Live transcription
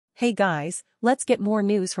Hey guys, let's get more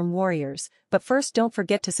news from Warriors, but first don't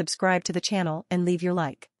forget to subscribe to the channel and leave your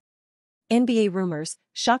like. NBA rumors,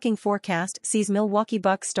 shocking forecast sees Milwaukee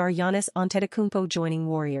Bucks star Giannis Antetokoumpo joining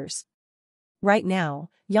Warriors. Right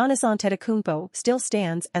now, Giannis Antetokoumpo still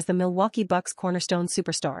stands as the Milwaukee Bucks' cornerstone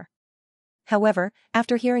superstar. However,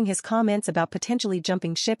 after hearing his comments about potentially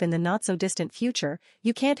jumping ship in the not-so-distant future,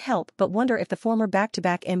 you can't help but wonder if the former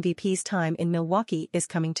back-to-back MVP's time in Milwaukee is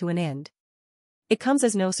coming to an end. It comes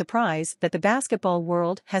as no surprise that the basketball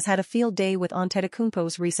world has had a field day with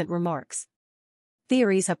Antetokoumpo's recent remarks.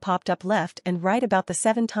 Theories have popped up left and right about the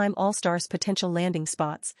seven-time All-Star's potential landing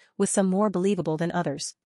spots, with some more believable than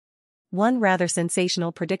others. One rather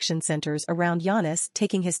sensational prediction centers around Giannis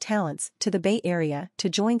taking his talents to the Bay Area to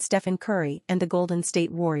join Stephen Curry and the Golden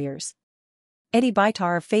State Warriors. Eddie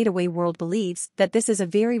Bitar of Fadeaway World believes that this is a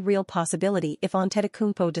very real possibility if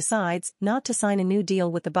Antetokoumpo decides not to sign a new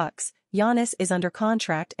deal with the Bucks. Giannis is under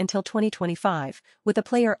contract until 2025, with a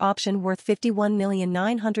player option worth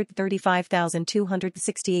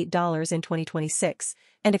 $51,935,268 in 2026,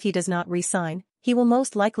 and if he does not re-sign, he will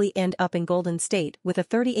most likely end up in Golden State with a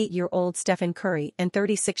 38-year-old Stephen Curry and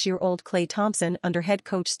 36-year-old Klay Thompson under head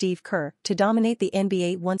coach Steve Kerr to dominate the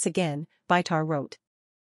NBA once again, Bitar wrote.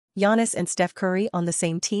 Giannis and Steph Curry on the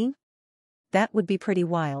same team? That would be pretty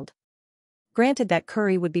wild. Granted that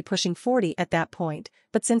Curry would be pushing 40 at that point,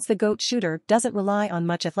 but since the GOAT shooter doesn't rely on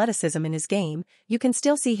much athleticism in his game, you can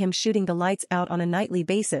still see him shooting the lights out on a nightly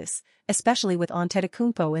basis, especially with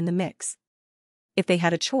Antetokoumpo in the mix. If they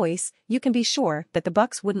had a choice, you can be sure that the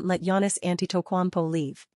Bucks wouldn't let Giannis Antetokoumpo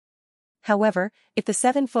leave. However, if the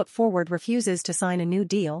 7-foot forward refuses to sign a new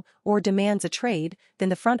deal or demands a trade, then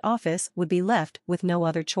the front office would be left with no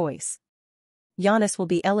other choice. Giannis will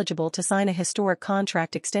be eligible to sign a historic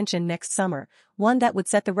contract extension next summer, one that would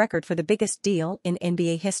set the record for the biggest deal in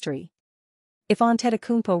NBA history. If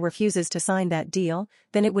Antetokoumpo refuses to sign that deal,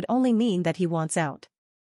 then it would only mean that he wants out.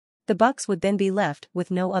 The Bucks would then be left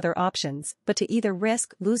with no other options but to either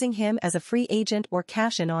risk losing him as a free agent or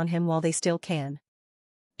cash in on him while they still can.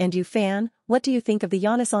 And you fan, what do you think of the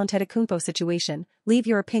Giannis Antetokoumpo situation? Leave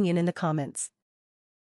your opinion in the comments.